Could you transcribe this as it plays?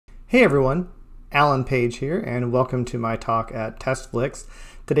Hey everyone, Alan Page here, and welcome to my talk at TestFlix.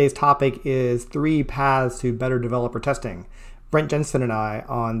 Today's topic is 3 paths to better developer testing. Brent Jensen and I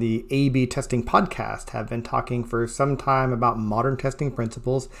on the A/B Testing podcast have been talking for some time about modern testing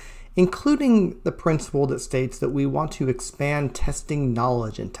principles, including the principle that states that we want to expand testing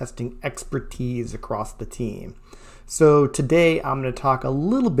knowledge and testing expertise across the team. So today I'm going to talk a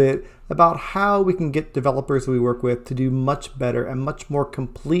little bit about how we can get developers we work with to do much better and much more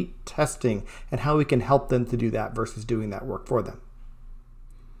complete testing and how we can help them to do that versus doing that work for them.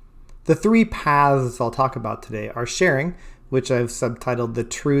 The 3 paths I'll talk about today are sharing, which I've subtitled The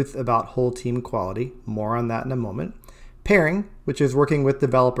Truth About Whole Team Quality, more on that in a moment. Pairing, which is working with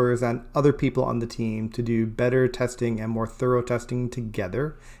developers and other people on the team to do better testing and more thorough testing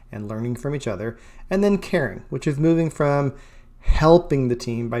together and learning from each other. And then caring, which is moving from helping the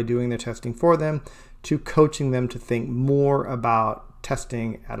team by doing their testing for them to coaching them to think more about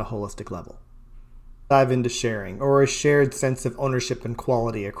testing at a holistic level. Dive into sharing, or a shared sense of ownership and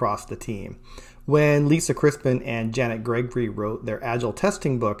quality across the team. When Lisa Crispin and Janet Gregory wrote their Agile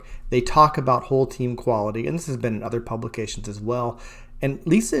testing book, they talk about whole team quality, and this has been in other publications as well. And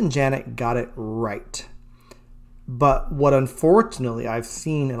Lisa and Janet got it right. But what unfortunately I've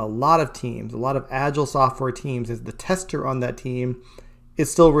seen in a lot of teams, a lot of Agile software teams, is the tester on that team is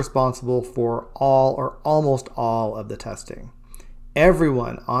still responsible for all or almost all of the testing.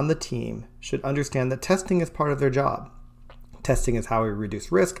 Everyone on the team should understand that testing is part of their job. Testing is how we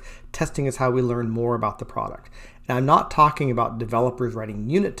reduce risk. Testing is how we learn more about the product. And I'm not talking about developers writing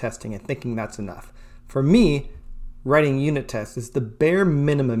unit testing and thinking that's enough. For me, writing unit tests is the bare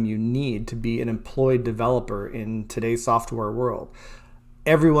minimum you need to be an employed developer in today's software world.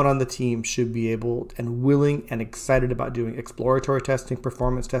 Everyone on the team should be able and willing and excited about doing exploratory testing,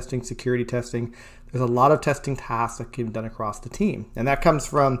 performance testing, security testing. There's a lot of testing tasks that can be done across the team. And that comes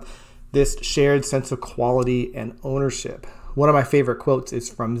from this shared sense of quality and ownership. One of my favorite quotes is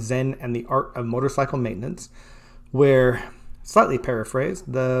from Zen and the Art of Motorcycle Maintenance, where, slightly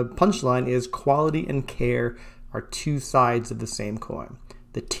paraphrased, the punchline is quality and care are 2 sides of the same coin.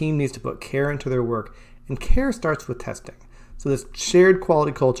 The team needs to put care into their work, and care starts with testing. So this shared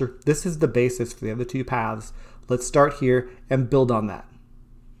quality culture, this is the basis for the other 2 paths. Let's start here and build on that.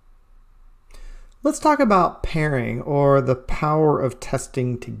 Let's talk about pairing, or the power of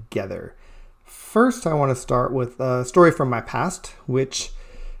testing together. First, I want to start with a story from my past, which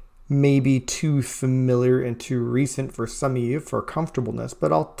may be too familiar and too recent for some of you for comfortableness,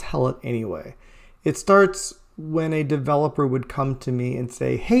 but I'll tell it anyway. It starts when a developer would come to me and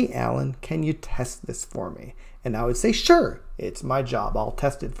say, "Hey, Alan, can you test this for me?" And I would say, "Sure, it's my job. I'll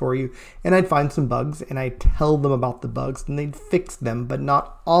test it for you." And I'd find some bugs and I'd tell them about the bugs and they'd fix them, but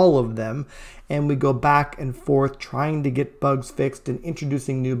not all of them. And we go back and forth trying to get bugs fixed and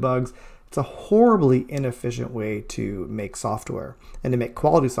introducing new bugs. It's a horribly inefficient way to make software and to make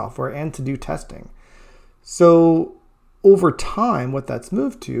quality software and to do testing. So over time, what that's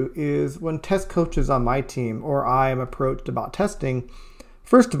moved to is when test coaches on my team or I am approached about testing,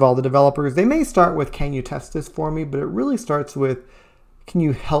 first of all, the developers, they may start with, "Can you test this for me?" But it really starts with, "Can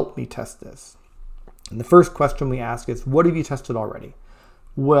you help me test this?" And the first question we ask is, "What have you tested already?"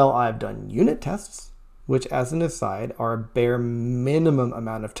 Well, I've done unit tests, which, as an aside, are a bare minimum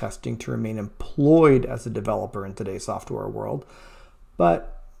amount of testing to remain employed as a developer in today's software world.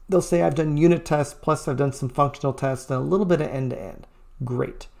 But they'll say, "I've done unit tests, plus I've done some functional tests and a little bit of end-to-end."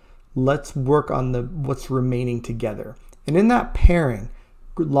 Great. Let's work on what's remaining together. And in that pairing,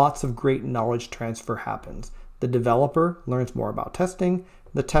 lots of great knowledge transfer happens. The developer learns more about testing.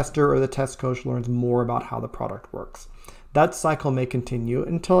 The tester or the test coach learns more about how the product works. That cycle may continue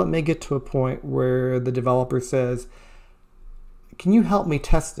until it may get to a point where the developer says, "Can you help me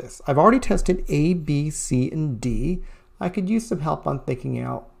test this? I've already tested A, B, C, and D. I could use some help on thinking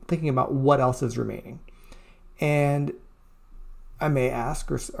about what else is remaining." And I may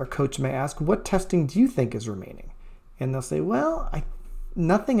ask, or our coach may ask, "What testing do you think is remaining?" And they'll say, "Well,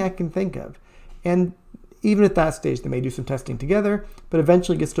 nothing I can think of." And even at that stage, they may do some testing together, but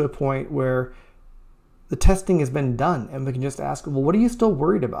eventually gets to a point where the testing has been done and we can just ask, "Well, what are you still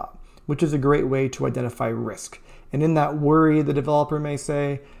worried about?" Which is a great way to identify risk. And in that worry, the developer may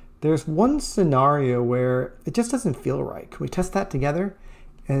say, "There's one scenario where it just doesn't feel right. Can we test that together?"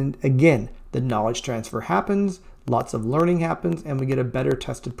 And again, the knowledge transfer happens, lots of learning happens, and we get a better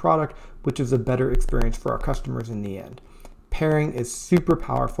tested product, which is a better experience for our customers in the end. Pairing is super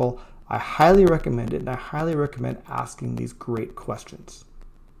powerful. I highly recommend it, and I highly recommend asking these great questions.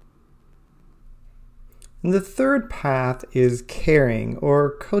 And the third path is caring,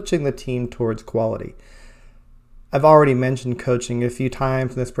 or coaching the team towards quality. I've already mentioned coaching a few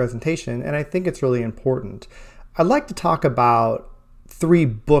times in this presentation, and I think it's really important. I'd like to talk about 3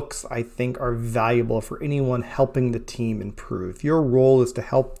 books I think are valuable for anyone helping the team improve. If your role is to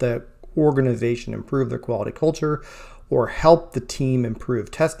help the organization improve their quality culture or help the team improve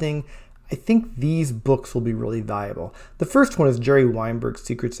testing, I think these books will be really valuable. The first one is Jerry Weinberg's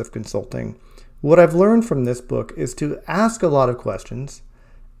Secrets of Consulting. What I've learned from this book is to ask a lot of questions,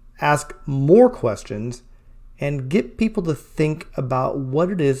 ask more questions, and get people to think about what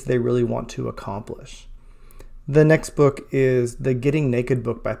it is they really want to accomplish. The next book is the Getting Naked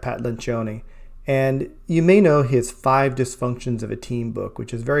book by Pat Lencioni. And you may know his 5 Dysfunctions of a Team book,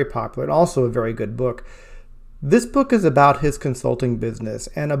 which is very popular and also a very good book. This book is about his consulting business,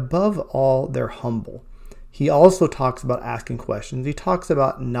 and above all, they're humble. He also talks about asking questions. He talks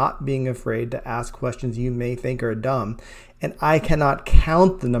about not being afraid to ask questions you may think are dumb. And I cannot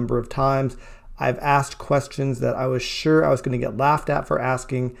count the number of times I've asked questions that I was sure I was going to get laughed at for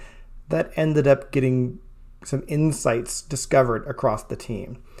asking that ended up getting some insights discovered across the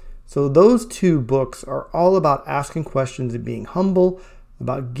team. So those 2 books are all about asking questions and being humble,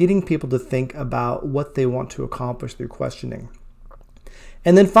 about getting people to think about what they want to accomplish through questioning.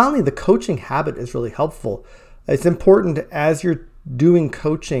 And then finally, the coaching habit is really helpful. It's important as you're doing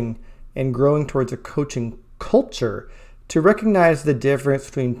coaching and growing towards a coaching culture to recognize the difference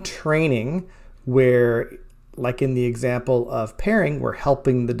between training, where, like in the example of pairing, we're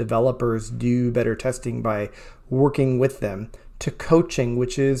helping the developers do better testing by working with them, to coaching,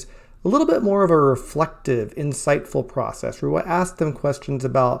 which is a little bit more of a reflective, insightful process where we ask them questions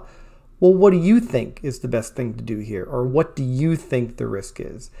about, well, what do you think is the best thing to do here? Or what do you think the risk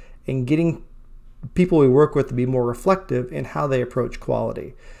is? And getting people we work with to be more reflective in how they approach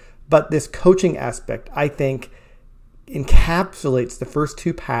quality. But this coaching aspect, I think, encapsulates the first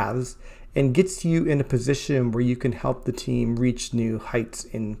 2 paths and gets you in a position where you can help the team reach new heights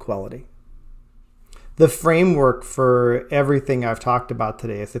in quality. The framework for everything I've talked about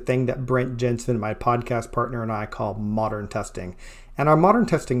today is the thing that Brent Jensen, my podcast partner, and I call modern testing. And our modern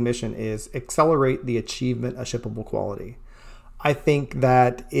testing mission is accelerate the achievement of shippable quality. I think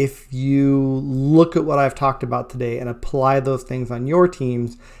that if you look at what I've talked about today and apply those things on your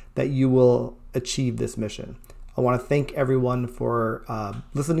teams, that you will achieve this mission. I want to thank everyone for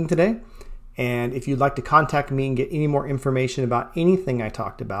listening today. And if you'd like to contact me and get any more information about anything I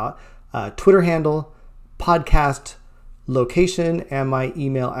talked about, Twitter handle, podcast location, and my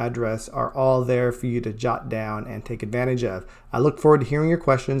email address are all there for you to jot down and take advantage of. I look forward to hearing your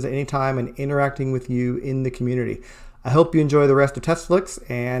questions at any time and interacting with you in the community. I hope you enjoy the rest of TestFlix,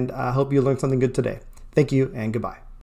 and I hope you learned something good today. Thank you and goodbye.